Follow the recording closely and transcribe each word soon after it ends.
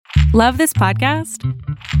Love this podcast?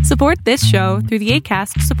 Support this show through the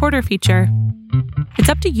Acast supporter feature. It's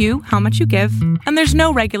up to you how much you give, and there's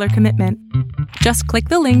no regular commitment. Just click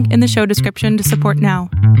the link in the show description to support now.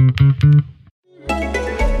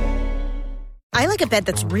 I like a bed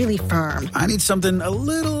that's really firm. I need something a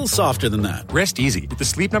little softer than that. Rest easy. With the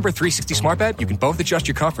Sleep Number 360 smart bed, you can both adjust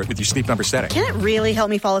your comfort with your Sleep Number setting. Can it really help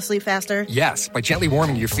me fall asleep faster? Yes, by gently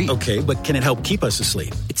warming your feet. Okay, but can it help keep us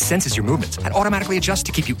asleep? It senses your movements and automatically adjusts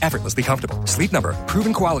to keep you effortlessly comfortable. Sleep Number,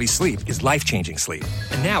 proven quality sleep is life-changing sleep.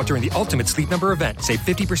 And now, during the Ultimate Sleep Number event, save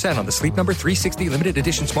 50% on the Sleep Number 360 limited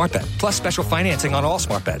edition smart bed, plus special financing on all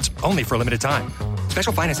smart beds, only for a limited time.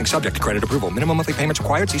 Special financing subject to credit approval. Minimum monthly payments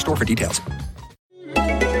required. See store for details.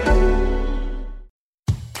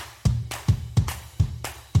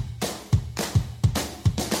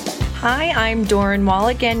 Hi, I'm Doran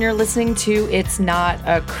Wallach, and you're listening to It's Not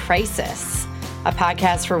a Crisis, a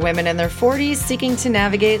podcast for women in their 40s seeking to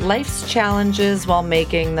navigate life's challenges while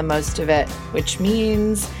making the most of it, which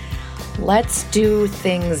means let's do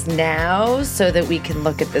things now so that we can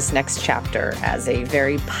look at this next chapter as a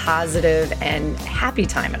very positive and happy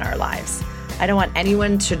time in our lives. I don't want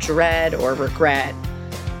anyone to dread or regret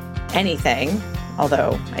anything,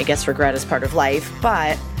 although I guess regret is part of life,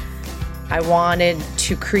 but I wanted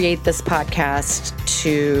to create this podcast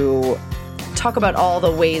to talk about all the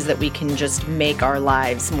ways that we can just make our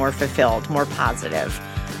lives more fulfilled, more positive,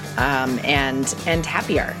 and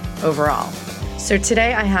happier overall. So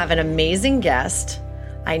today I have an amazing guest.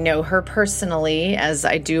 I know her personally, as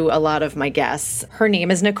I do a lot of my guests. Her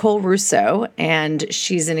name is Nicole Russo, and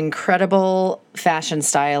she's an incredible fashion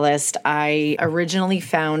stylist. I originally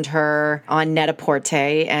found her on Net-a-Porter,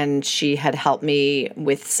 and she had helped me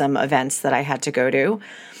with some events that I had to go to.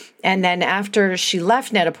 And then after she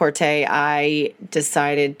left Net-a-Porter, I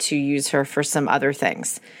decided to use her for some other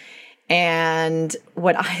things. And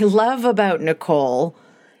what I love about Nicole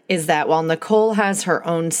is that while Nicole has her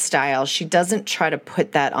own style, she doesn't try to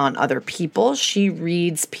put that on other people. She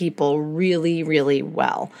reads people really, really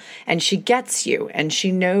well. And she gets you, and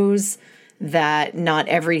she knows that not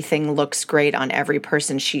everything looks great on every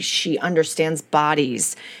person. She understands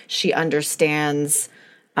bodies. She understands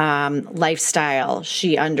lifestyle.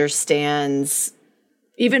 She understands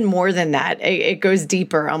even more than that. It goes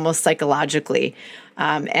deeper, almost psychologically.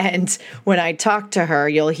 And when I talk to her,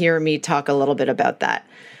 you'll hear me talk a little bit about that.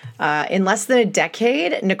 In less than a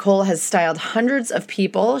decade, Nicole has styled hundreds of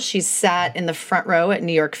people. She's sat in the front row at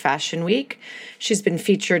New York Fashion Week. She's been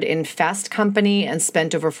featured in Fast Company and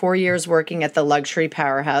spent over 4 years working at the luxury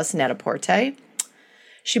powerhouse Net-a-Porter.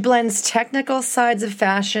 She blends technical sides of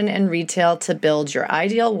fashion and retail to build your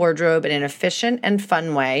ideal wardrobe in an efficient and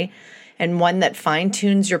fun way, and one that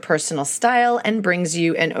fine-tunes your personal style and brings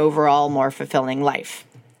you an overall more fulfilling life.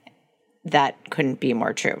 That couldn't be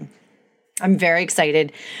more true. I'm very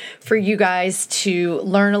excited for you guys to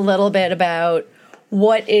learn a little bit about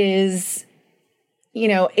what is,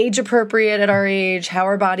 age appropriate at our age, how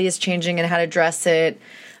our body is changing and how to dress it,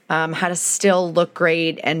 how to still look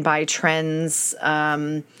great and buy trends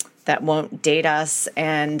that won't date us,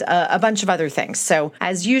 and a bunch of other things. So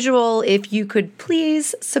as usual, if you could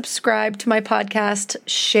please subscribe to my podcast,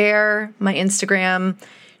 share my Instagram,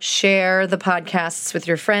 share the podcasts with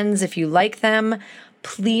your friends if you like them.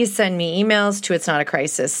 Please send me emails to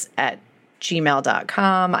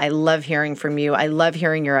itsnotacrisis@gmail.com. I love hearing from you. I love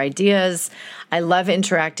hearing your ideas. I love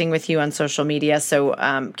interacting with you on social media.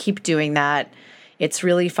 So keep doing that. It's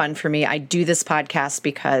really fun for me. I do this podcast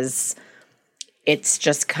because it's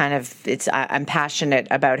just I'm passionate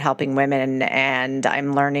about helping women, and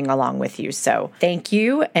I'm learning along with you. So thank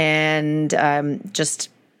you, and just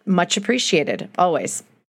much appreciated always.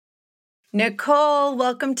 Nicole,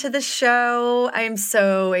 welcome to the show. I am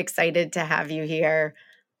so excited to have you here.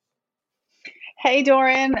 Hey,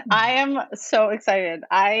 Doran. I am so excited.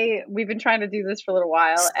 We've been trying to do this for a little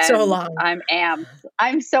while. And so long. I'm amped.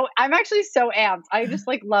 I'm actually so amped. I just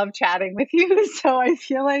love chatting with you. So I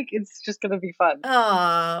feel like it's just going to be fun.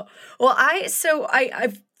 Oh, well,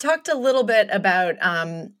 I've talked a little bit about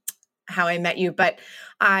how I met you, but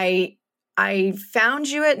I found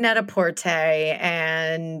you at Net-a-Porter,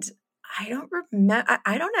 and I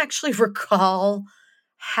don't actually recall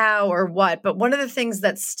how or what, but one of the things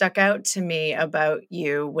that stuck out to me about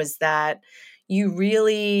you was that you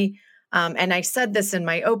really, and I said this in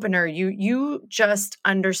my opener, you just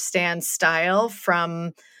understand style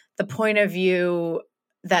from the point of view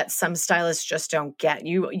that some stylists just don't get.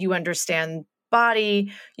 You understand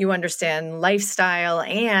body, you understand lifestyle,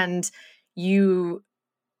 and you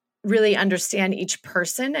really understand each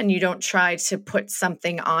person and you don't try to put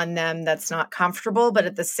something on them that's not comfortable, but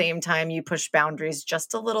at the same time, you push boundaries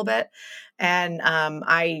just a little bit. And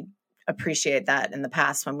I appreciate that in the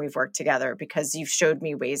past when we've worked together, because you've showed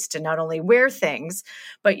me ways to not only wear things,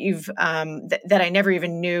 but you've that I never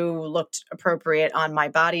even knew looked appropriate on my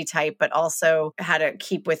body type, but also how to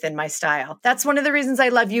keep within my style. That's one of the reasons I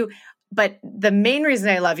love you. But the main reason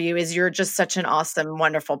I love you is you're just such an awesome,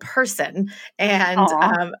 wonderful person. And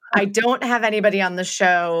I don't have anybody on the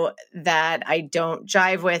show that I don't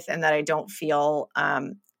jive with and that I don't feel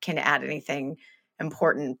can add anything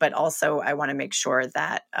important. But also I want to make sure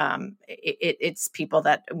that it's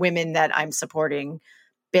women that I'm supporting,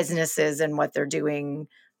 businesses and what they're doing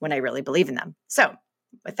when I really believe in them. So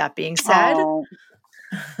with that being said...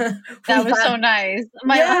 That was so nice.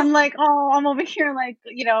 I'm like, I'm over here like,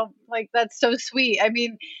 like that's so sweet. I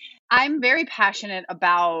mean, I'm very passionate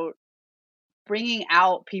about bringing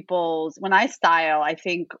out when I style, I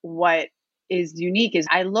think what is unique is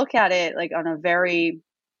I look at it like on a very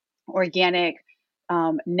organic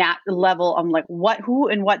level. I'm like, who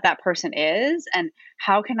and what that person is and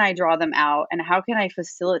how can I draw them out and how can I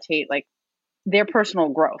facilitate like their personal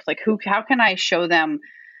growth? Like how can I show them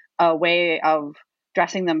a way of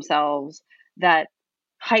dressing themselves that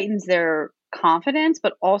heightens their confidence,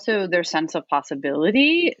 but also their sense of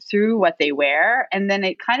possibility through what they wear. And then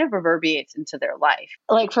it kind of reverberates into their life.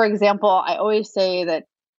 Like, for example, I always say that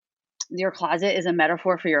your closet is a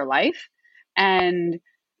metaphor for your life. And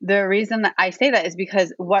the reason that I say that is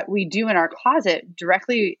because what we do in our closet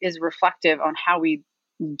directly is reflective on how we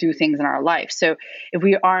do things in our life. So if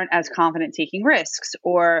we aren't as confident taking risks,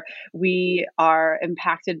 or we are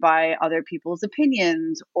impacted by other people's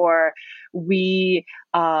opinions, or we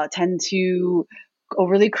tend to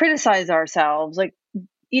overly criticize ourselves, like,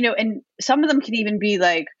 and some of them can even be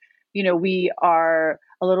like, we are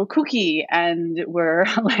a little kooky and we're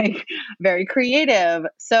like very creative.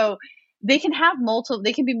 So they can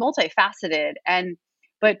be multifaceted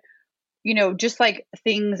but just like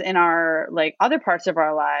things in our like other parts of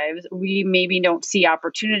our lives, we maybe don't see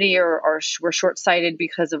opportunity or we're short-sighted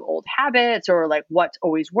because of old habits or like what's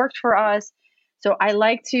always worked for us. So I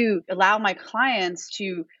like to allow my clients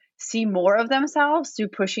to see more of themselves through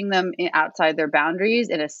pushing them outside their boundaries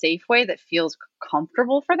in a safe way that feels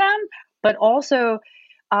comfortable for them, but also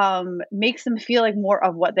makes them feel like more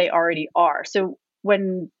of what they already are. So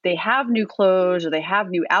when they have new clothes or they have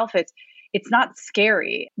new outfits, it's not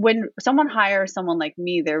scary. When someone hires someone like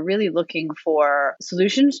me, they're really looking for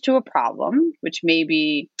solutions to a problem, which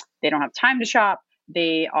maybe they don't have time to shop.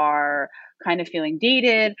 They are kind of feeling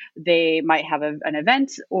dated. They might have an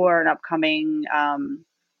event or an upcoming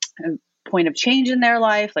point of change in their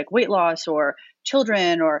life, like weight loss or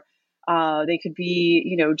children, or they could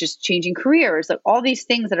be, just changing careers, like all these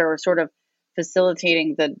things that are sort of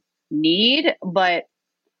facilitating the need, but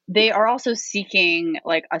they are also seeking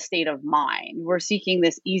like a state of mind. We're seeking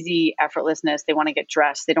this easy effortlessness. They want to get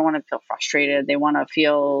dressed. They don't want to feel frustrated. They want to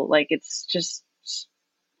feel like it's just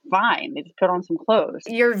fine. They just put on some clothes.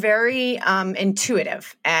 You're very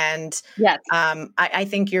intuitive. And yes, I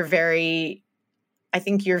think you're very, I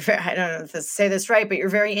don't know if to say this right, but you're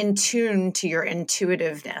very in tune to your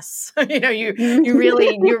intuitiveness. You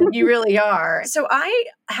really are. So I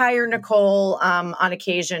hire Nicole on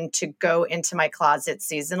occasion to go into my closet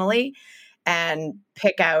seasonally and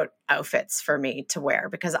pick out outfits for me to wear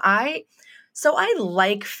because I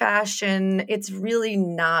like fashion. It's really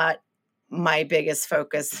not my biggest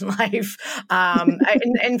focus in life.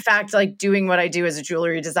 In fact, like doing what I do as a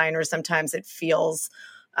jewelry designer, sometimes it feels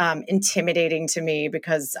intimidating to me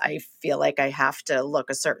because I feel like I have to look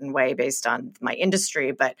a certain way based on my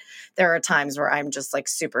industry. But there are times where I'm just like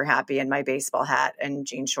super happy in my baseball hat and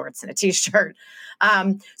jean shorts and a t-shirt.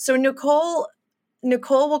 So Nicole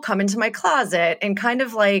will come into my closet and kind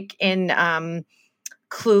of like in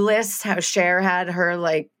Clueless, how Cher had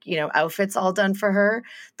her outfits all done for her.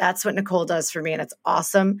 That's what Nicole does for me. And it's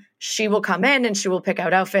awesome. She will come in and she will pick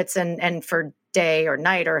out outfits and for day or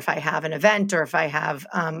night, or if I have an event or if I have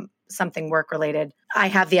something work related, I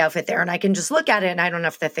have the outfit there and I can just look at it and I don't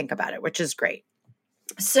have to think about it, which is great.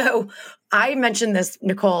 So I mentioned this,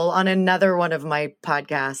 Nicole, on another one of my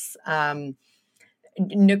podcasts.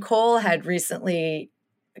 Nicole had recently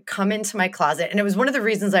come into my closet and it was one of the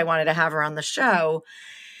reasons I wanted to have her on the show.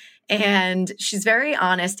 And she's very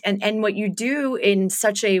honest and what you do in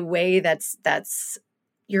such a way that's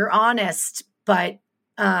you're honest, but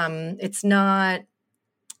it's not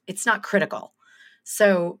critical.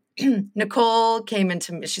 So Nicole came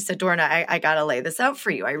into me. She said, Dorna, I got to lay this out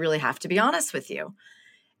for you. I really have to be honest with you.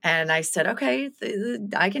 And I said, okay,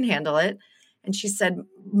 I can handle it. And she said,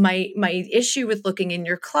 my issue with looking in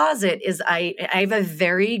your closet is I have a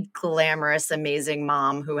very glamorous, amazing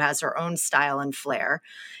mom who has her own style and flair.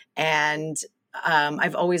 And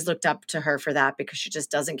I've always looked up to her for that because she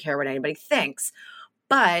just doesn't care what anybody thinks.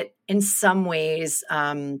 But in some ways,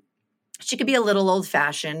 she could be a little old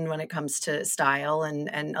fashioned when it comes to style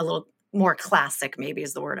and a little more classic, maybe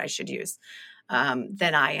is the word I should use,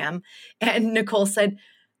 than I am. And Nicole said,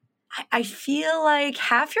 I feel like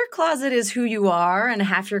half your closet is who you are and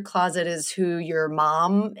half your closet is who your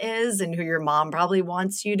mom is and who your mom probably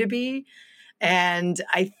wants you to be. And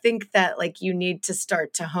I think that like you need to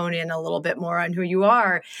start to hone in a little bit more on who you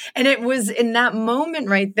are. And it was in that moment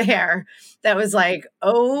right there that was like,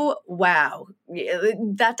 oh, wow,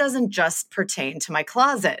 that doesn't just pertain to my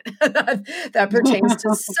closet. That pertains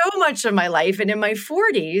to so much of my life. And in my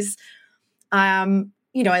 40s,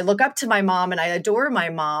 I look up to my mom and I adore my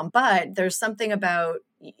mom, but there's something about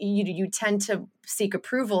you tend to seek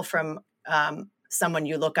approval from someone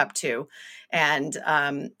you look up to, and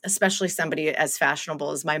especially somebody as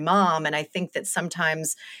fashionable as my mom. And I think that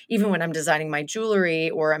sometimes, even when I'm designing my jewelry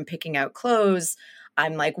or I'm picking out clothes,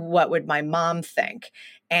 I'm like, what would my mom think?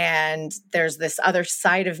 And there's this other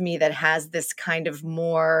side of me that has this kind of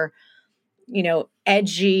more,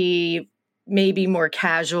 edgy, maybe more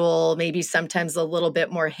casual, maybe sometimes a little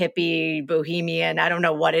bit more hippie, bohemian. I don't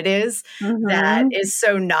know what it is that is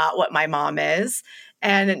so not what my mom is.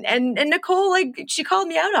 And Nicole, like, she called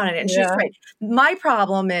me out on it, and she's right. My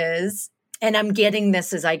problem is, and I'm getting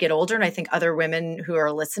this as I get older, and I think other women who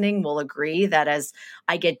are listening will agree that as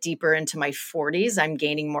I get deeper into my 40s, I'm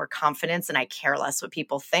gaining more confidence and I care less what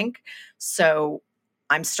people think. So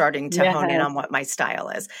I'm starting to hone in on what my style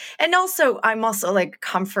is. And also, I'm also like,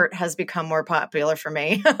 comfort has become more popular for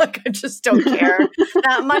me. Like, I just don't care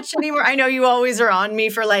that much anymore. I know you always are on me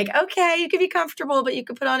for like, okay, you can be comfortable, but you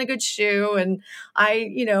can put on a good shoe. And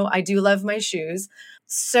I do love my shoes.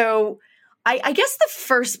 So I guess the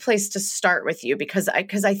first place to start with you, because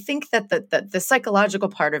I think that the psychological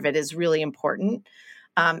part of it is really important.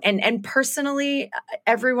 And personally,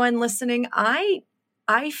 everyone listening,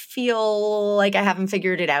 I feel like I haven't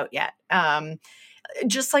figured it out yet.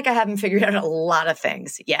 Just like I haven't figured out a lot of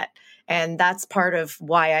things yet. And that's part of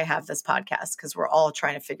why I have this podcast, because we're all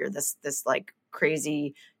trying to figure this like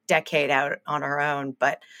crazy decade out on our own.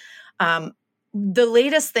 But the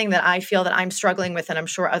latest thing that I feel that I'm struggling with, and I'm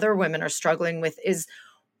sure other women are struggling with, is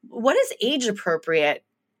what is age appropriate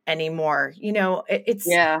anymore?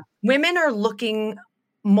 Women are looking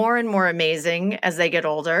more and more amazing as they get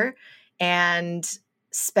older and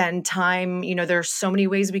spend time. There are so many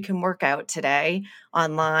ways we can work out today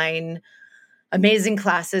online, amazing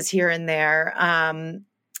classes here and there.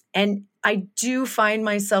 And I do find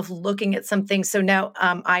myself looking at something. So now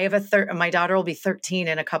I have my daughter will be 13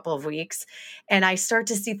 in a couple of weeks, and I start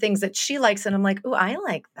to see things that she likes, and I'm like, oh, I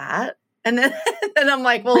like that. And then and I'm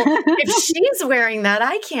like, well, if she's wearing that,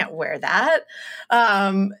 I can't wear that.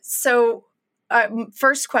 So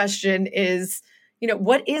first question is,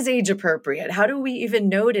 what is age appropriate? How do we even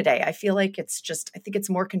know today? I feel like I think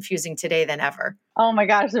it's more confusing today than ever. Oh my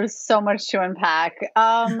gosh, there's so much to unpack.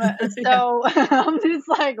 So I'm just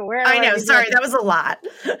like, where? I know. Sorry, that was a lot.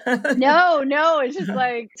 No, it's just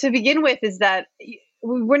like, to begin with, is that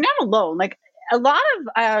we're not alone. Like, a lot of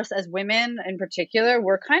us as women in particular,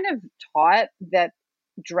 we're kind of taught that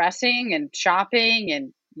dressing and shopping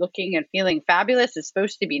and looking and feeling fabulous is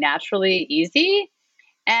supposed to be naturally easy.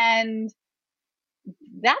 And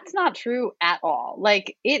that's not true at all.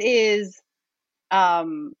 Like, it is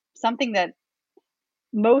something that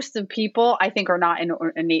most of people, I think, are not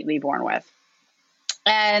innately born with.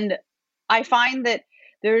 And I find that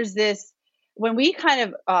there's this, when we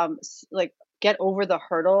kind of like get over the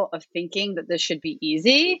hurdle of thinking that this should be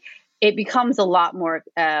easy, it becomes a lot more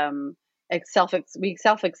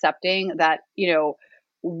self-accepting that,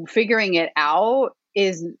 figuring it out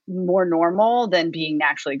is more normal than being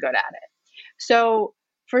naturally good at it. So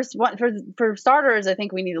for starters, I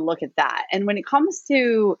think we need to look at that. And when it comes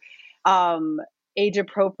to age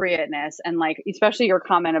appropriateness, and like, especially your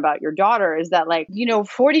comment about your daughter, is that, like,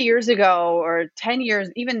 40 years ago or 10 years,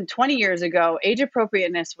 even 20 years ago, age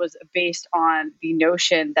appropriateness was based on the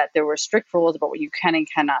notion that there were strict rules about what you can and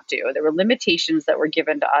cannot do. There were limitations that were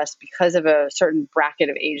given to us because of a certain bracket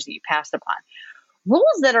of age that you passed upon.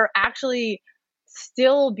 Rules that are actually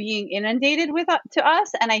still being inundated with to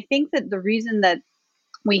us. And I think that the reason that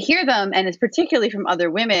we hear them, and it's particularly from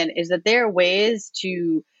other women, is that there are ways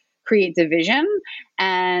to create division,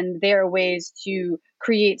 and there are ways to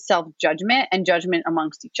create self-judgment and judgment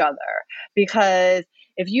amongst each other. Because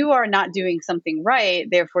if you are not doing something right,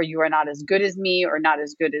 therefore you are not as good as me or not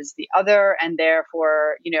as good as the other. And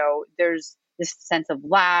therefore, there's this sense of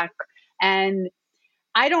lack. And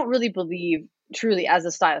I don't really believe, truly, as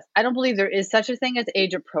a stylist, I don't believe there is such a thing as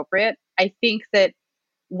age appropriate. I think that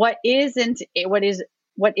what is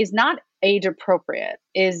not age appropriate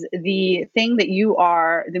is the thing that you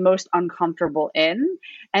are the most uncomfortable in,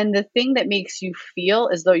 and the thing that makes you feel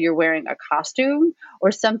as though you're wearing a costume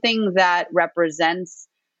or something that represents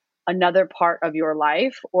another part of your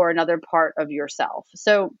life or another part of yourself.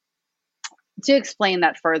 So to explain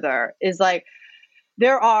that further is like,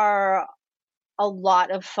 there are a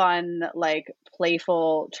lot of fun, like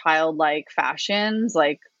playful, childlike fashions,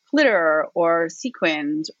 like glitter or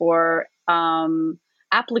sequins or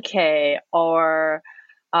applique or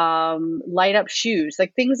light up shoes,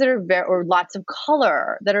 like things that are or lots of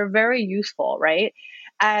color that are very useful, right?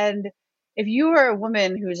 And if you are a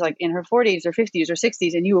woman who's like in her 40s or 50s or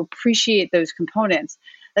 60s and you appreciate those components,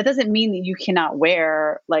 that doesn't mean that you cannot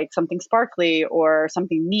wear like something sparkly or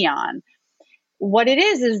something neon. What it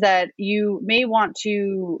is that you may want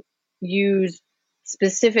to use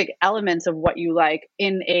specific elements of what you like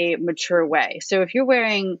in a mature way. So if you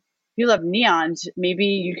love neons, maybe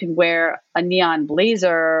you can wear a neon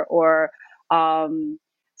blazer or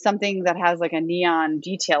something that has like a neon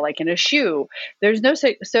detail, like in a shoe.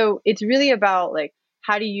 So it's really about like,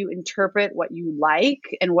 how do you interpret what you like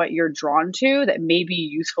and what you're drawn to that may be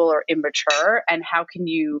useful or immature, and how can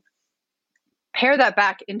you pair that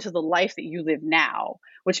back into the life that you live now,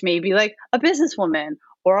 which may be like a businesswoman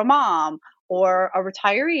or a mom or a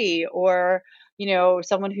retiree or,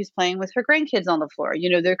 someone who's playing with her grandkids on the floor.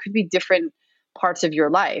 There could be different parts of your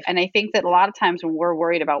life. And I think that a lot of times when we're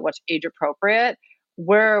worried about what's age appropriate,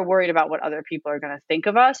 we're worried about what other people are going to think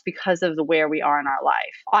of us because of where we are in our life.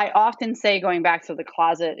 I often say, going back to the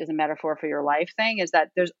closet is a metaphor for your life thing, is that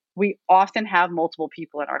we often have multiple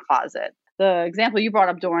people in our closet. The example you brought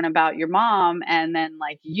up, Doran, about your mom and then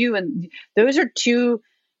like you, and those are two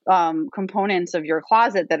components of your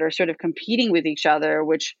closet that are sort of competing with each other,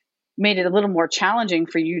 which made it a little more challenging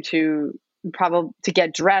for you to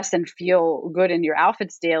get dressed and feel good in your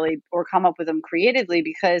outfits daily or come up with them creatively,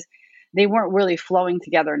 because they weren't really flowing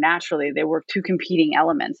together naturally. They were two competing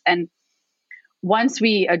elements. And once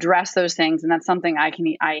we address those things, and that's something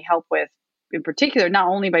I help with in particular, not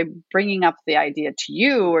only by bringing up the idea to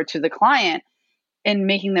you or to the client and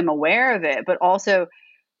making them aware of it, but also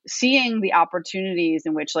seeing the opportunities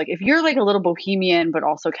in which, like, if you're like a little bohemian, but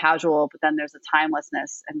also casual, but then there's a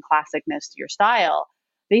timelessness and classicness to your style,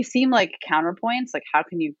 they seem like counterpoints. Like, how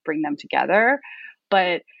can you bring them together?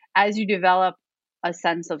 But as you develop a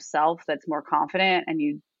sense of self that's more confident and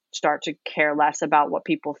you start to care less about what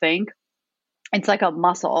people think, it's like a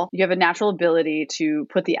muscle. You have a natural ability to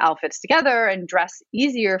put the outfits together and dress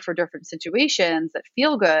easier for different situations that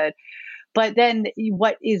feel good. But then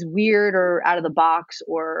what is weird or out of the box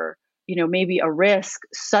or, maybe a risk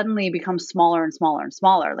suddenly becomes smaller and smaller and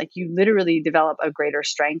smaller. Like, you literally develop a greater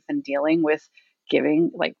strength in dealing with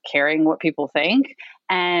caring what people think.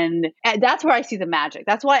 And that's where I see the magic.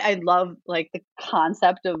 That's why I love like the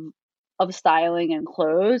concept of styling and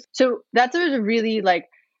clothes. So that's a really, like,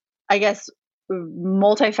 I guess,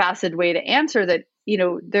 multifaceted way to answer that.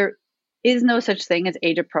 There is no such thing as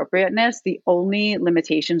age appropriateness. The only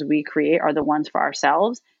limitations we create are the ones for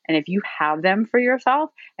ourselves. And if you have them for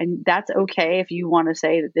yourself, and that's okay if you want to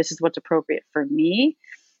say that this is what's appropriate for me.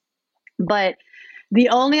 But the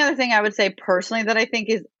only other thing I would say personally that I think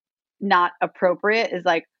is not appropriate is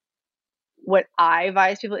like, what I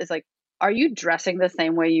advise people is like, are you dressing the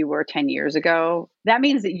same way you were 10 years ago? That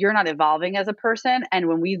means that you're not evolving as a person. And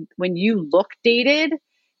when you look dated,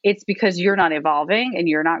 it's because you're not evolving and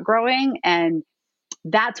you're not growing. And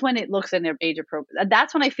that's when it looks in their age appropriate.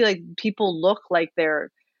 That's when I feel like people look like they're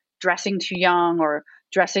dressing too young or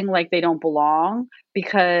dressing like they don't belong,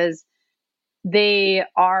 because they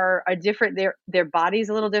are a different, their body's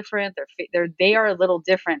a little different. They are a little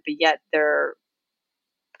different, but yet their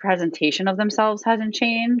presentation of themselves hasn't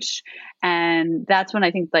changed. And that's when I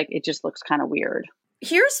think like it just looks kind of weird.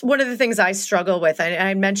 Here's one of the things I struggle with.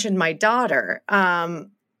 I mentioned my daughter.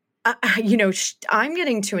 I'm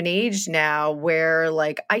getting to an age now where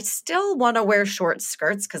like I still want to wear short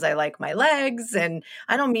skirts because I like my legs, and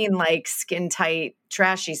I don't mean like skin tight,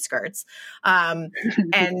 trashy skirts. And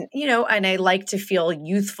I like to feel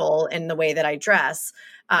youthful in the way that I dress.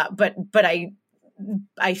 But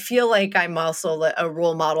I feel like I'm also a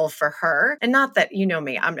role model for her, and not that,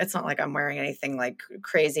 me, it's not like I'm wearing anything like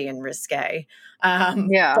crazy and risque.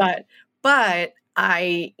 But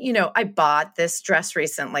I bought this dress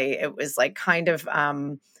recently. It was like kind of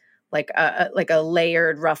like a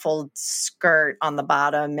layered ruffled skirt on the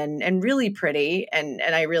bottom and really pretty. And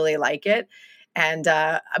I really like it. And,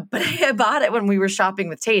 but I bought it when we were shopping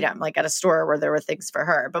with Tatum, like at a store where there were things for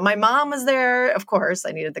her, but my mom was there. Of course,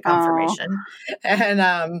 I needed the confirmation. And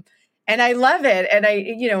I love it. And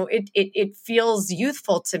it feels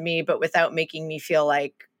youthful to me, but without making me feel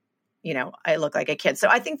like, I look like a kid. So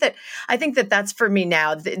I think that that's for me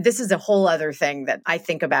now. This is a whole other thing that I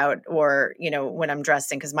think about, or, when I'm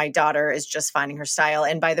dressing, because my daughter is just finding her style.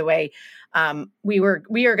 And by the way, we are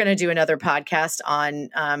going to do another podcast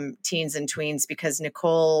on teens and tweens, because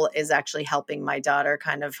Nicole is actually helping my daughter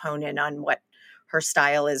kind of hone in on what her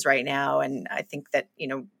style is right now. And I think that,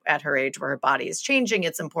 at her age where her body is changing,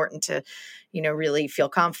 it's important to, really feel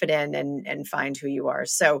confident and find who you are.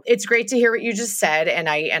 So it's great to hear what you just said. And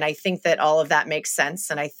I think that all of that makes sense.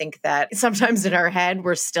 And I think that sometimes in our head,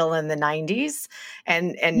 we're still in the 90s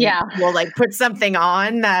and we'll like put something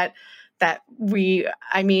on that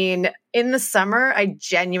in the summer, I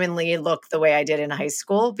genuinely look the way I did in high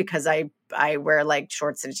school, because I wear like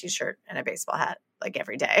shorts and a t-shirt and a baseball hat like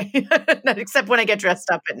every day, except when I get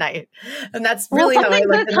dressed up at night. And that's really how I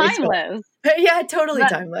look. Timeless. Yeah, totally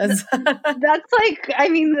timeless. That's like,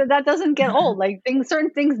 that doesn't get old. Like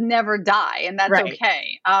certain things never die, and that's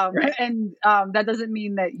okay. Right. And that doesn't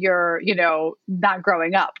mean that you're, not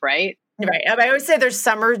growing up, right? Right. I always say there's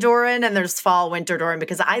summer Doran and there's fall winter Doran,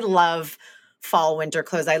 because I love fall winter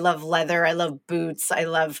clothes. I love leather. I love boots. I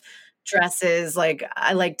love dresses. Like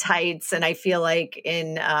I like tights. And I feel like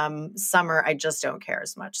in summer, I just don't care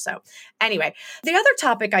as much. So anyway, the other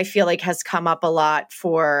topic I feel like has come up a lot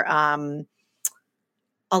for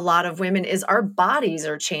a lot of women is our bodies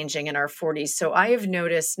are changing in our 40s. So I have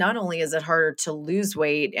noticed not only is it harder to lose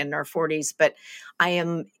weight in our 40s, but I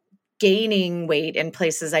am gaining weight in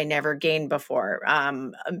places I never gained before.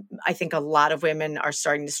 I think a lot of women are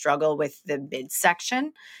starting to struggle with the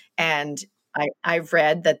midsection, and I've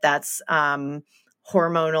read that that's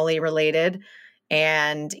hormonally related,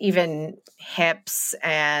 and even hips,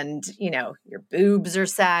 and your boobs are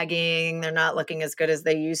sagging; they're not looking as good as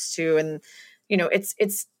they used to, and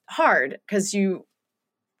it's hard because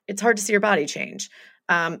it's hard to see your body change.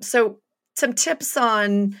 So some tips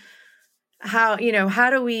on how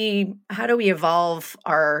do we evolve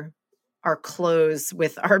our clothes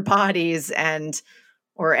with our bodies,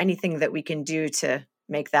 or anything that we can do to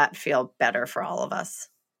make that feel better for all of us.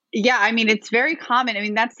 Yeah. It's very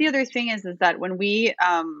common. That's the other thing is that when we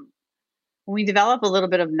develop a little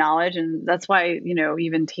bit of knowledge, and that's why,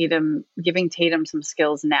 even giving Tatum some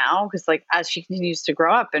skills now, because like as she continues to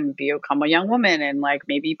grow up and become a young woman and like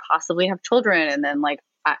maybe possibly have children, and then like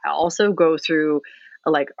I also go through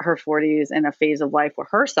like her 40s and a phase of life where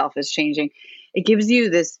her self is changing, it gives you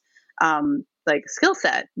this like skill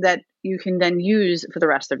set that you can then use for the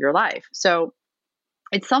rest of your life. So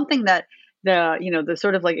it's something that the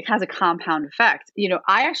sort of like, it has a compound effect.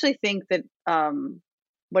 I actually think that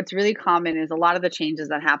what's really common is a lot of the changes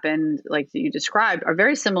that happened, like that you described, are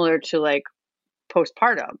very similar to like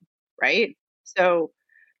postpartum, right? So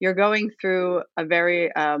you're going through a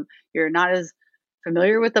very, you're not as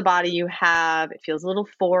familiar with the body you have. It feels a little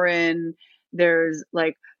foreign. There's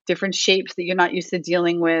like different shapes that you're not used to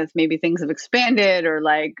dealing with. Maybe things have expanded or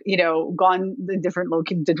like, gone the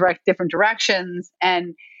different directions.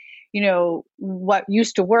 And, what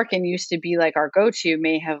used to work and used to be like our go-to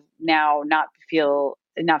may have now not feel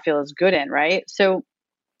as good in, right? So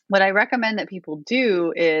what I recommend that people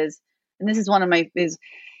do is, and this is one of my, is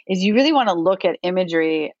you really want to look at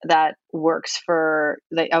imagery that works for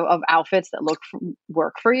of outfits that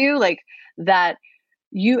work for you, like that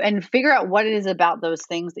and figure out what it is about those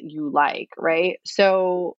things that you like, right?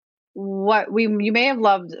 So you may have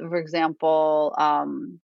loved, for example,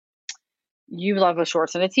 you love a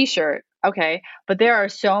shorts and a t-shirt. Okay. But there are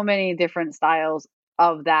so many different styles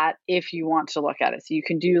of that if you want to look at it. So you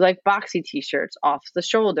can do like boxy t-shirts off the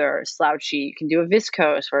shoulder, slouchy. You can do a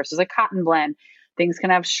viscose versus a cotton blend. Things can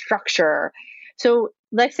have structure. So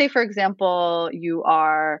let's say, for example, you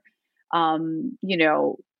are,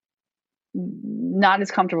 not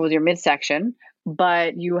as comfortable with your midsection,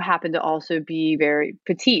 but you happen to also be very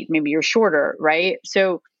petite. Maybe you're shorter, right?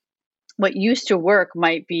 So what used to work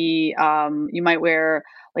might be, you might wear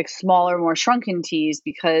like smaller, more shrunken tees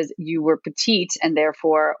because you were petite and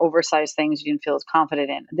therefore oversized things you didn't feel as confident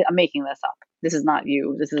in. I'm making this up. This is not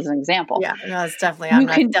you. This is an example. Yeah, no, it's definitely,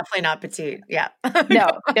 I'm definitely not petite. Yeah.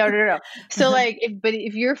 No. So like,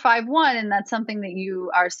 if you're 5'1" and that's something that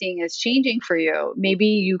you are seeing as changing for you, maybe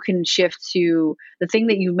you can shift to the thing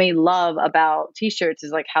that you may love about t-shirts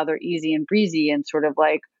is like how they're easy and breezy and sort of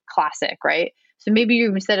like classic, right? So maybe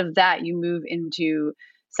instead of that, you move into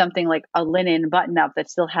something like a linen button up that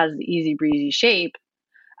still has the easy breezy shape,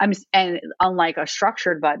 and unlike a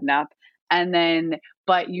structured button up, and then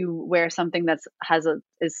but you wear something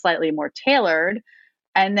is slightly more tailored,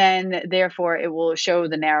 and then therefore it will show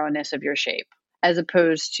the narrowness of your shape as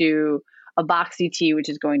opposed to a boxy tee, which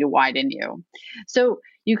is going to widen you. So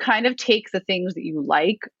you kind of take the things that you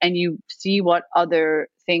like and you see what other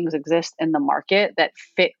things exist in the market that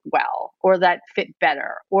fit well or that fit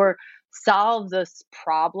better or solve this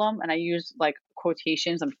problem. And I use like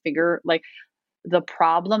quotations and figure like the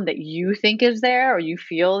problem that you think is there or you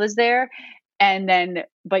feel is there, and then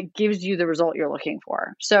but gives you the result you're looking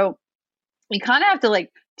for. So you kind of have to like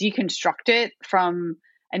deconstruct it from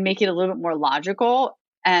and make it a little bit more logical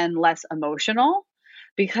and less emotional,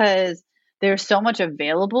 because there's so much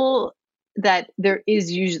available that there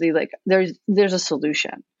is usually like there's a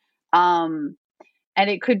solution. And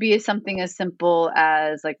it could be something as simple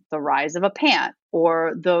as like the rise of a pant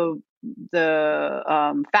or the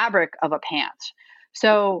fabric of a pant.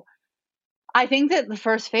 So I think that the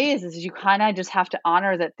first phase is you kind of just have to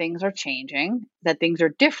honor that things are changing, that things are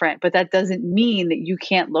different, but that doesn't mean that you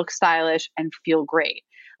can't look stylish and feel great.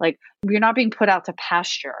 Like you're not being put out to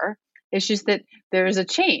pasture. It's just that there's a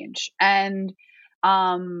change. And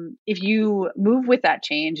if you move with that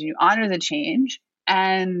change and you honor the change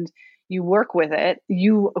and you work with it,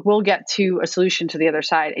 you will get to a solution to the other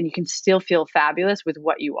side, and you can still feel fabulous with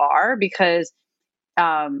what you are, because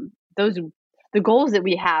the goals that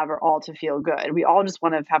we have are all to feel good. We all just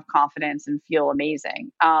want to have confidence and feel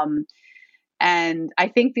amazing. And I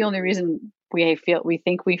think the only reason we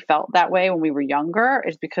think we felt that way when we were younger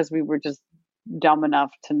is because we were just dumb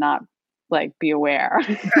enough to not like be aware.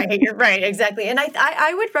 Right, exactly. And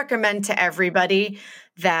I would recommend to everybody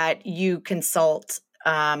that you consult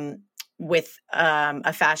with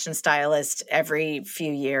a fashion stylist every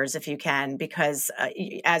few years if you can, because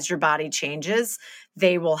as your body changes,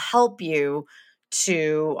 they will help you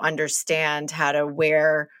to understand how to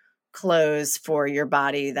wear clothes for your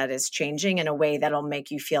body that is changing in a way that'll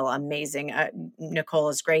make you feel amazing. Nicole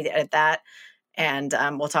is great at that. And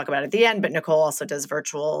we'll talk about it at the end, but Nicole also does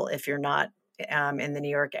virtual if you're not in the New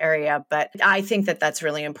York area. But I think that that's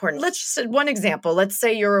really important. Let's just one example. Let's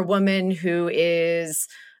say you're a woman who is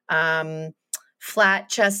flat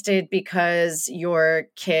chested because your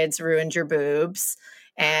kids ruined your boobs,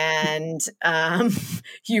 and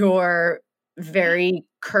you're very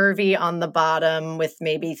curvy on the bottom with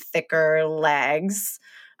maybe thicker legs,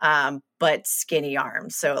 but skinny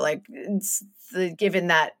arms. So like given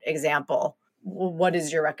that example, what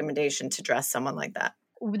is your recommendation to dress someone like that?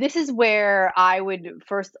 This is where I would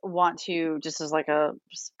first want to, just as like a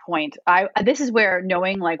point, this is where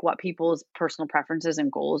knowing like what people's personal preferences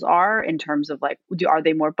and goals are in terms of like, are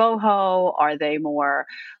they more boho? Are they more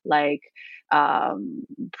like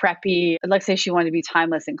preppy? Let's say she wanted to be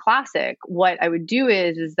timeless and classic. What I would do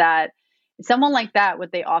is that someone like that,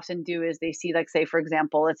 what they often do is they see, like, say, for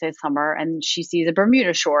example, let's say it's summer and she sees a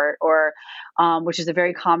Bermuda short or, which is a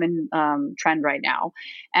very common trend right now.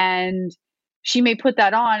 And she may put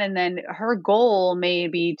that on, and then her goal may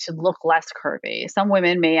be to look less curvy. Some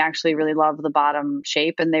women may actually really love the bottom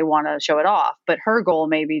shape and they want to show it off, but her goal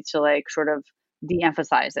may be to like sort of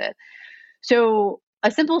de-emphasize it. So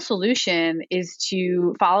a simple solution is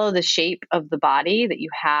to follow the shape of the body that you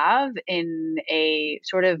have in a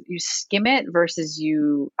sort of, you skim it versus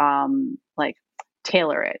you like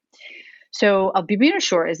tailor it. So a Bermuda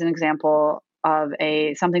short is an example of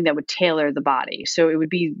something that would tailor the body. So it would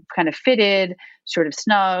be kind of fitted, sort of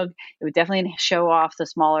snug. It would definitely show off the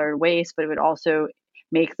smaller waist, but it would also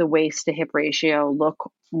make the waist to hip ratio look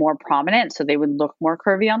more prominent. So they would look more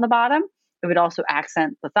curvy on the bottom. It would also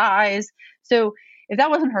accent the thighs. So if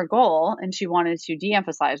that wasn't her goal and she wanted to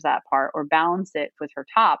de-emphasize that part or balance it with her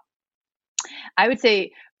top, I would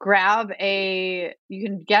say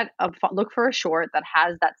you can look for a short that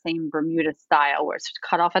has that same Bermuda style where it's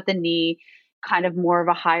cut off at the knee, kind of more of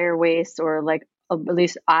a higher waist, or like at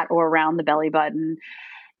least at or around the belly button.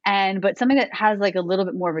 But something that has like a little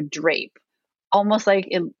bit more of a drape, almost like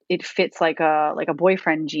it fits like a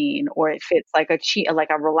boyfriend jean, or it fits like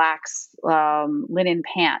a relaxed linen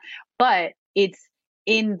pant, but it's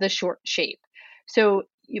in the short shape. So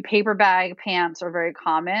paper bag pants are very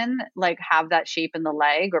common, like have that shape in the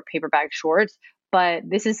leg, or paper bag shorts. But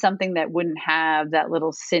this is something that wouldn't have that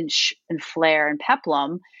little cinch and flare and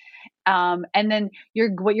peplum. And then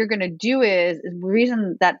what you're going to do is the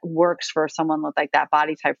reason that works for someone with like that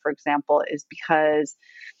body type, for example, is because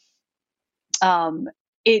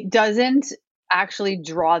it doesn't actually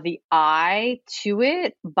draw the eye to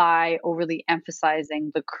it by overly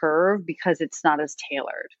emphasizing the curve because it's not as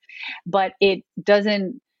tailored. But it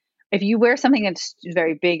doesn't, if you wear something that's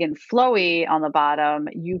very big and flowy on the bottom,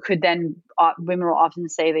 you could then, women will often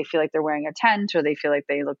say they feel like they're wearing a tent or they feel like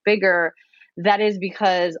they look bigger. That is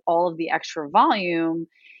because all of the extra volume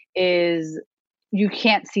is, you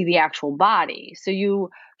can't see the actual body. So you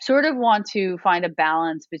sort of want to find a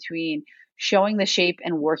balance between showing the shape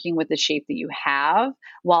and working with the shape that you have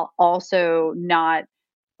while also not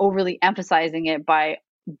overly emphasizing it by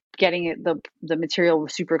getting it the material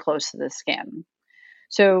super close to the skin.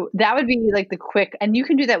 So that would be like the quick, and you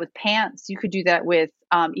can do that with pants. You could do that with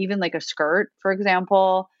even like a skirt, for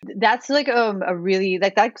example. That's like a really,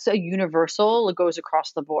 like that's a universal, it goes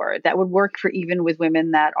across the board. That would work for even with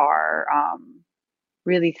women that are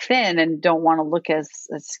really thin and don't want to look as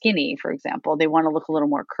skinny, for example. They want to look a little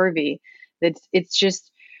more curvy. It's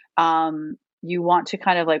just, you want to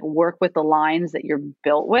kind of like work with the lines that you're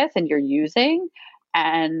built with and you're using,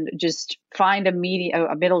 and just find a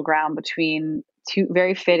middle ground between too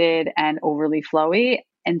very fitted and overly flowy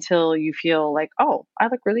until you feel like, oh, I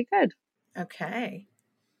look really good. Okay.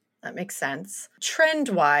 That makes sense. Trend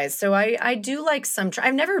wise, so I do like some,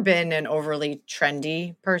 I've never been an overly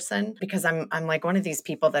trendy person because I'm like one of these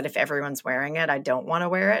people that if everyone's wearing it, I don't want to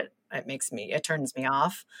wear it. It turns me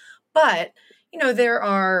off. But, you know, there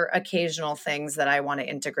are occasional things that I want to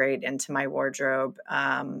integrate into my wardrobe.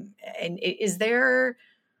 And is there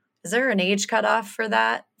an age cutoff for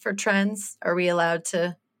that, for trends? Are we allowed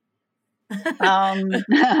to? How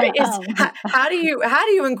do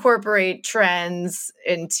you incorporate trends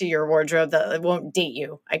into your wardrobe that it won't date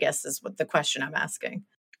you, I guess is what the question I'm asking.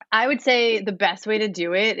 I would say the best way to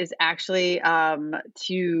do it is actually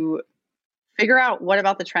to figure out what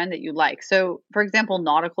about the trend that you like. So, for example,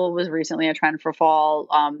 nautical was recently a trend for fall.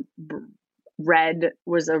 Red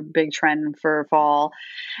was a big trend for fall.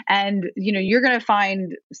 And, you know, you're going to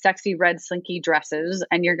find sexy red slinky dresses,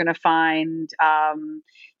 and you're going to find,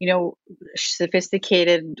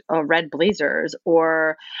 sophisticated red blazers,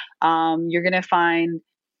 or you're going to find,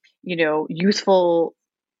 youthful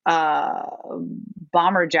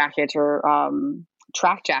bomber jackets or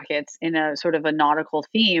track jackets in a sort of a nautical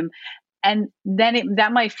theme. And then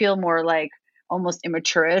that might feel more like almost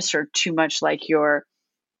immaturish or too much like you're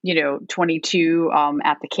 22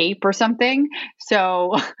 at the Cape or something.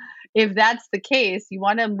 So if that's the case, you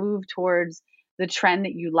want to move towards the trend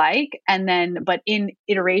that you like, but in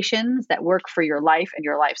iterations that work for your life and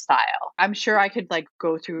your lifestyle. I'm sure I could like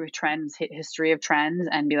go through history of trends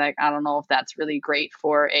and be like, I don't know if that's really great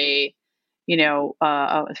for a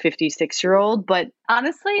 56-year-old. But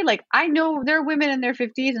honestly, like I know there are women in their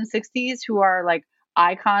 50s and 60s who are like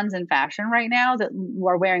icons in fashion right now that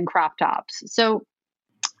are wearing crop tops. So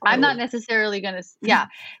I'm not necessarily going to,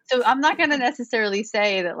 So I'm not going to necessarily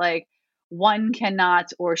say that like one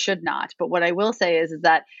cannot or should not. But what I will say is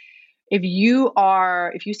that if you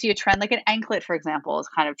see a trend, like an anklet, for example, is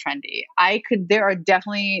kind of trendy. There are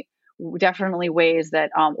definitely ways that,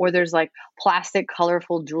 or there's like plastic,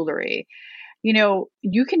 colorful jewelry.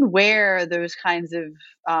 You can wear those kinds of,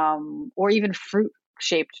 or even fruit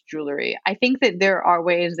shaped jewelry. I think that there are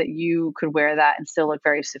ways that you could wear that and still look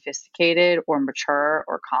very sophisticated or mature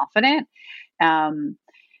or confident,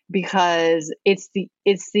 because it's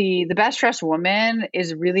the best dressed woman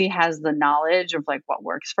really has the knowledge of like what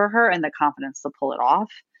works for her and the confidence to pull it off.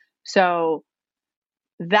 So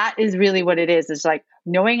that is really what it is. It's like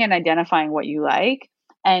knowing and identifying what you like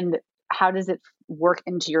and how does it work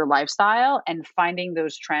into your lifestyle, and finding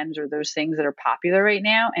those trends or those things that are popular right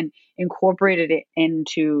now and incorporated it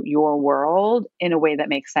into your world in a way that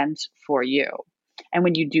makes sense for you. And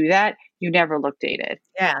when you do that, you never look dated.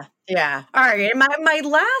 Yeah. Yeah. All right. My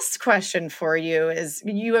last question for you is,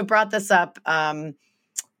 you have brought this up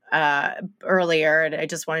earlier, and I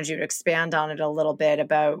just wanted you to expand on it a little bit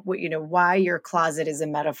about why your closet is a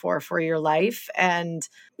metaphor for your life. And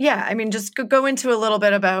just go into a little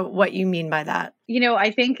bit about what you mean by that.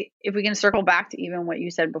 I think if we can circle back to even what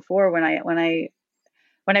you said before, when I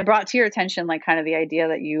brought to your attention, like kind of the idea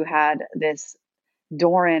that you had this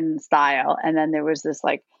Doran style, and then there was this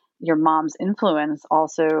like your mom's influence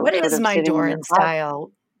also. What is my Doran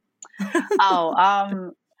style?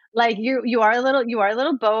 Like you are a little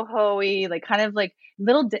boho-y, like kind of like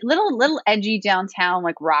little edgy downtown,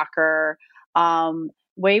 like rocker,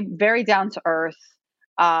 very down to earth,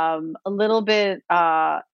 a little bit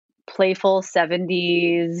playful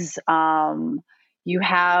 70s. You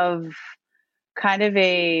have kind of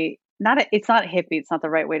it's not hippie, it's not the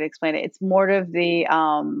right way to explain it. It's more of the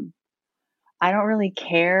I don't really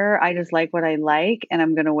care. I just like what I like and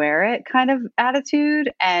I'm going to wear it kind of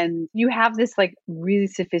attitude. And you have this like really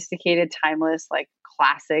sophisticated, timeless, like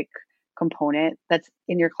classic component that's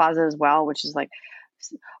in your closet as well, which is like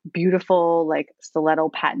beautiful, like stiletto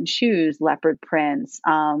patent shoes, leopard prints,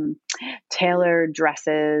 tailored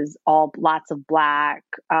dresses, all lots of black.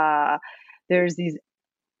 There's these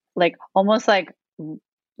like almost like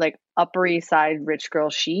Upper East Side rich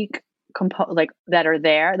girl chic like that are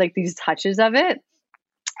there, like these touches of it.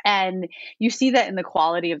 And you see that in the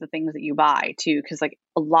quality of the things that you buy too, because like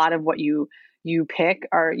a lot of what you pick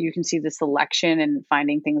are, you can see the selection and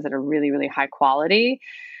finding things that are really, really high quality.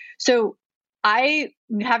 So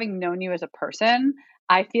having known you as a person,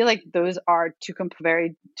 I feel like those are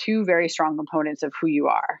two very strong components of who you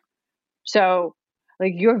are. So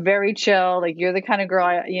like you're very chill, like you're the kind of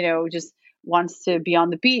girl, just wants to be on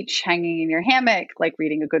the beach, hanging in your hammock, like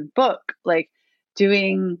reading a good book, like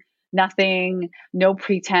doing nothing, no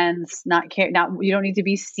pretense, you don't need to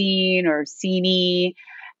be seen or seeny.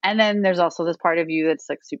 And then there's also this part of you that's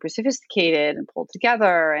like super sophisticated and pulled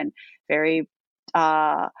together and very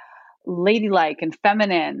ladylike and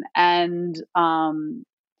feminine and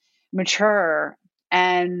mature.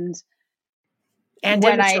 And when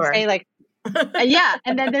immature. I say like, yeah.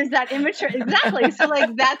 And then there's that immature. Exactly. So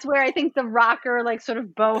like, that's where I think the rocker, like sort of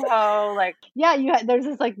boho, like, yeah, there's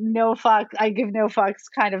this like no fuck, I give no fucks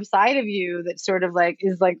kind of side of you that sort of like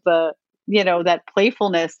is like the, that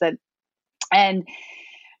playfulness that, and,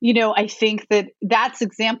 I think that's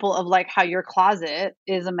example of like how your closet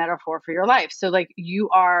is a metaphor for your life. So like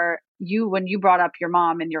when you brought up your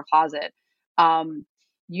mom in your closet,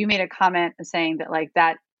 you made a comment saying that like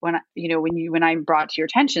that, when I brought to your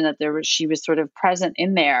attention that she was sort of present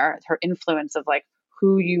in there, her influence of like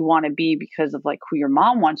who you want to be because of like who your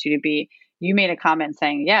mom wants you to be, you made a comment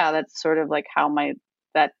saying, yeah, that's sort of like how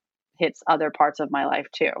that hits other parts of my life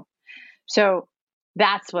too. So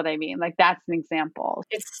that's what I mean. Like, that's an example.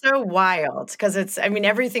 It's so wild because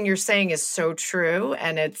everything you're saying is so true.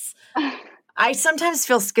 And I sometimes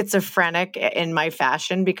feel schizophrenic in my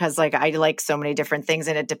fashion because like I like so many different things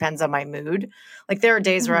and it depends on my mood. Like there are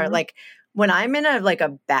days where like when I'm in a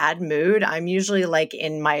bad mood, I'm usually like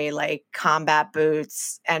in my like combat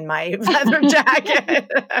boots and my leather jacket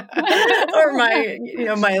or my,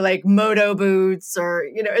 my like moto boots or,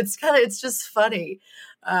 it's just funny.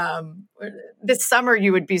 This summer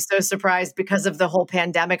you would be so surprised because of the whole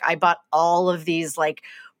pandemic. I bought all of these like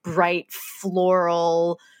bright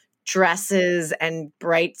floral dresses and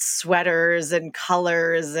bright sweaters and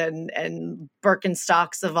colors and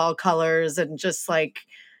Birkenstocks of all colors. And just like,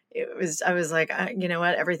 I was like, you know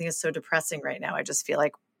what? Everything is so depressing right now. I just feel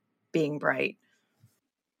like being bright.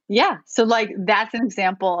 Yeah. So like, that's an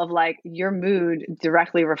example of like your mood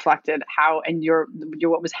directly reflected how, and your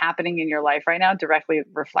what was happening in your life right now directly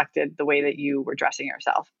reflected the way that you were dressing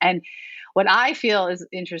yourself. And what I feel is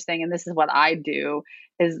interesting, and this is what I do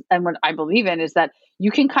and what I believe in is that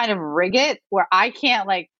you can kind of rig it where I can't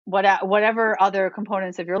like whatever other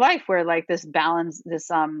components of your life where like this balance,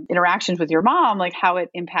 this interactions with your mom, like how it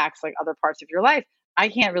impacts like other parts of your life. I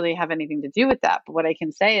can't really have anything to do with that. But what I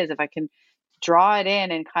can say is if I can draw it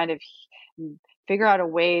in and kind of figure out a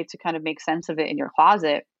way to kind of make sense of it in your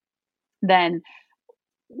closet, then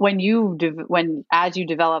as you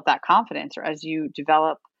develop that confidence or as you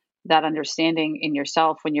develop that understanding in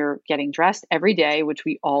yourself when you're getting dressed every day, which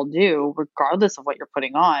we all do, regardless of what you're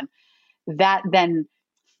putting on, that then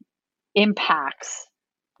impacts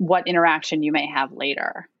what interaction you may have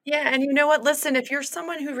later. Yeah. And you know what? Listen, if you're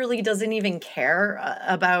someone who really doesn't even care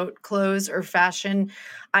about clothes or fashion,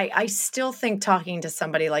 I still think talking to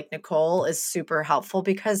somebody like Nicole is super helpful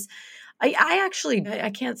because I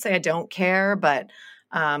can't say I don't care, but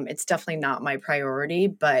it's definitely not my priority.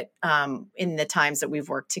 But in the times that we've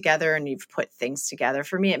worked together and you've put things together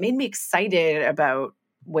for me, it made me excited about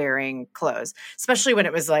wearing clothes, especially when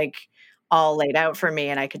it was like all laid out for me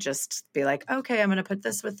and I could just be like, okay, I'm going to put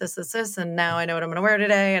this with this, and now I know what I'm going to wear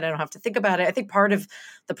today and I don't have to think about it. I think part of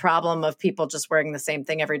the problem of people just wearing the same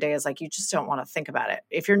thing every day is like, you just don't want to think about it.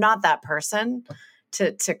 If you're not that person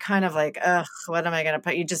to kind of like, what am I going to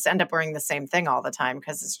put? You just end up wearing the same thing all the time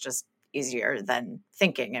because it's just easier than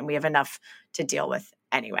thinking. And we have enough to deal with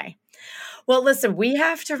anyway. Well, listen, we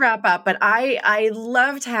have to wrap up, but I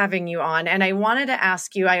loved having you on. And I wanted to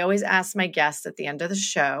ask you, I always ask my guests at the end of the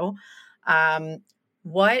show,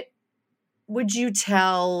 what would you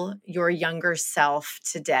tell your younger self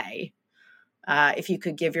today if you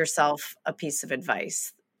could give yourself a piece of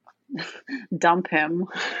advice? Dump him.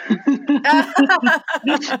 That's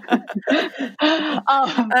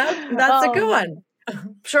a good one.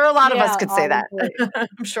 I'm sure a lot of us could say that.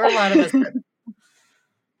 I'm sure a lot of us could.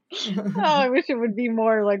 I wish it would be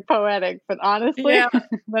more like poetic, but honestly,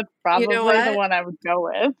 that's probably the one I would go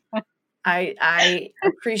with. I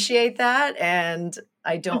appreciate that, and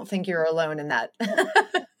I don't think you're alone in that.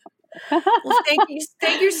 Well, thank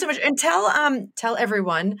you so much, and tell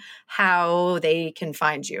everyone how they can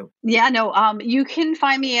find you. Yeah, no, you can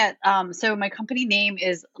find me at so my company name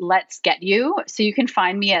is Let's Get You, so you can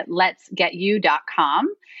find me at letsgetyou.com.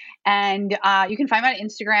 And you can find me on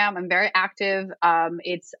Instagram. I'm very active.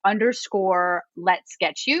 It's _ Let's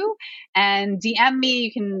Get You, and DM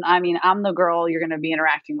me. I'm the girl you're going to be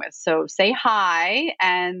interacting with. So say hi,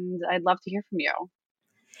 and I'd love to hear from you.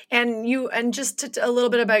 And just a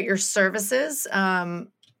little bit about your services. What are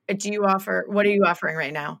you offering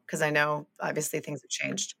right now? Because I know obviously things have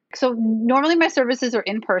changed. So normally my services are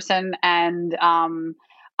in person, and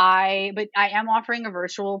but I am offering a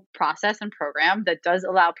virtual process and program that does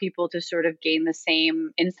allow people to sort of gain the same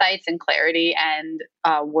insights and clarity and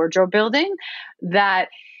wardrobe building that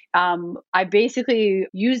I basically,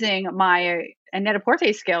 using my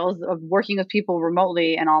Net-a-Porter skills of working with people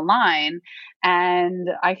remotely and online, and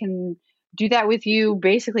I can do that with you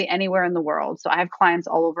basically anywhere in the world. So I have clients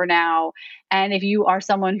all over now. And if you are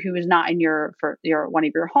someone who is not in one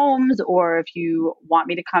of your homes, or if you want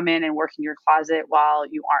me to come in and work in your closet while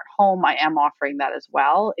you aren't home, I am offering that as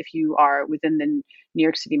well if you are within the New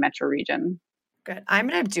York City metro region. Good. I'm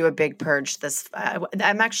going to do a big purge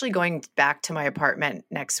I'm actually going back to my apartment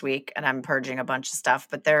next week, and I'm purging a bunch of stuff,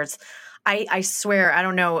 but I swear, I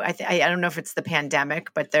don't know. I don't know if it's the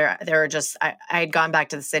pandemic, but there are just, I had gone back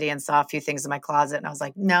to the city and saw a few things in my closet, and I was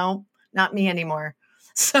like, no, not me anymore.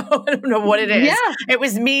 So I don't know what it is. Yeah. It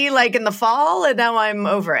was me like in the fall, and now I'm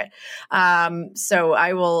over it. So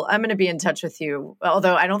I'm going to be in touch with you,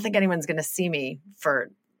 although I don't think anyone's going to see me for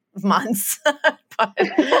months. But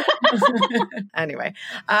anyway.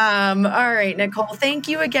 All right, Nicole, thank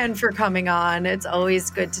you again for coming on. It's always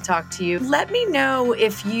good to talk to you. Let me know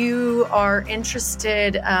if you are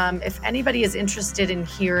interested, if anybody is interested in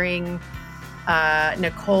hearing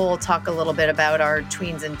Nicole talk a little bit about our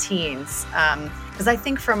tweens and teens. Because I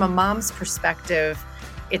think from a mom's perspective,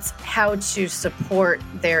 it's how to support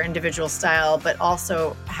their individual style, but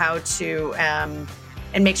also how to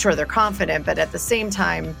and make sure they're confident. But at the same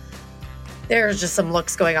time, there's just some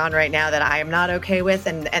looks going on right now that I am not okay with,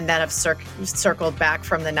 and that have circled back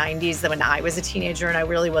from the 90s, that when I was a teenager, and I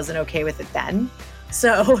really wasn't okay with it then.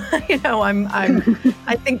 So,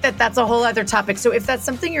 I think that's a whole other topic. So if that's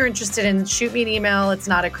something you're interested in, shoot me an email. It's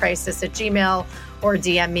notacrisis@gmail.com, or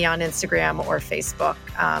DM me on Instagram or Facebook,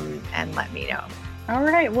 and let me know. All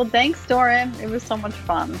right. Well, thanks, Doran. It was so much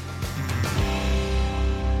fun.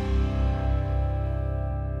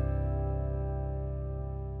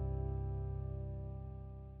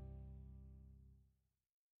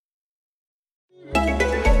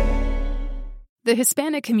 The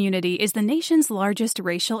Hispanic community is the nation's largest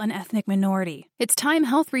racial and ethnic minority. It's time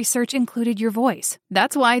health research included your voice.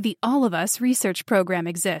 That's why the All of Us research program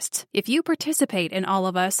exists. If you participate in All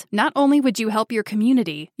of Us, not only would you help your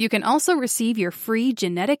community, you can also receive your free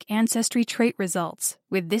genetic ancestry trait results.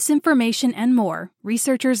 With this information and more,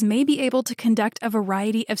 researchers may be able to conduct a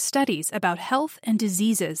variety of studies about health and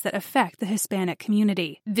diseases that affect the Hispanic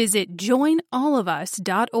community. Visit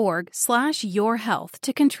joinallofus.org/yourhealth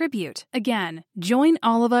to contribute. Again,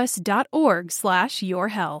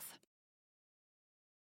 joinallofus.org/yourhealth.